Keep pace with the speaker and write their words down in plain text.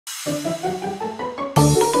Woohoo!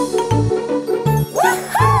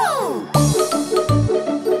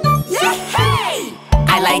 Yay!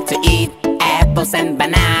 I like to eat apples and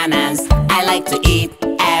bananas. I like to eat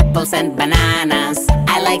apples and bananas.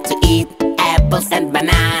 I like to eat apples and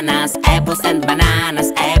bananas. Apples and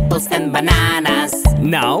bananas. Apples and bananas.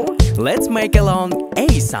 Now, let's make a long A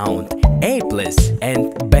sound. Apples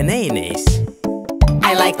and bananas.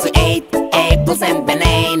 I like to eat apples and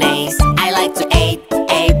bananas. I like to eat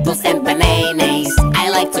apples and bananas. I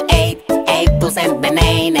like to eat apples and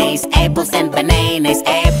bananas. Apples and bananas.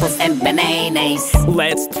 Apples and bananas.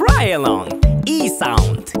 Let's try along. E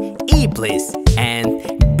sound. Apples and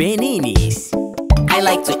bananas. I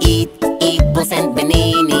like to eat apples and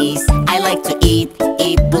bananas. I like to eat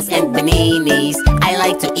apples and bananas. I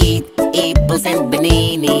like to eat apples and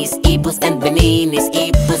bananas. Apples and bananas.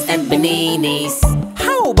 Apples and bananas.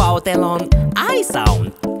 How about a long I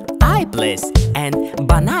sound? Apples and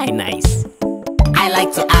bananas. I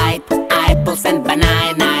like to eat apples and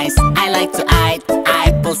bananas. I like to eat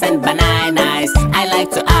apples and bananas. I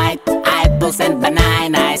like to eat apples and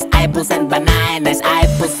bananas. Apples and bananas.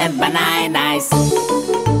 Apples and bananas.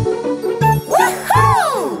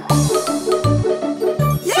 Woohoo!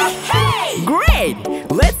 Yay! Great!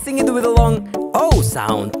 Let's sing it with a long O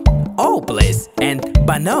sound. Apples and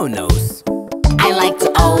bananas. I like to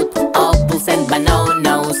eat apples and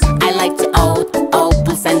bananas. I like to eat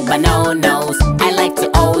apples and bananas. I like to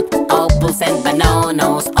eat apples and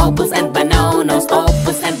bananas. Apples and bananas.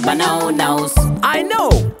 Apples and bananas. I know!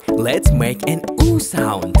 Let's make an O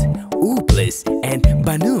sound. Apples and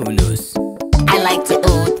bananas. I like to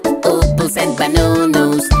eat apples and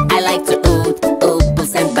bananas. I like to eat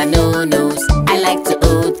apples and bananas. I like to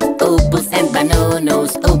eat apples and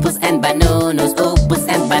bananas. Apples and bananas. Apples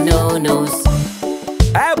and bananas.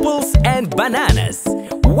 Apples and bananas.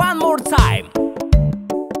 One more time.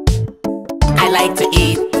 I like to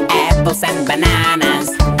eat apples and bananas.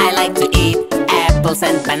 I like to eat apples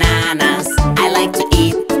and bananas. I like to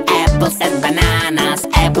eat apples and bananas.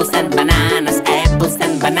 Apples and bananas. Apples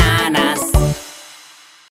and bananas.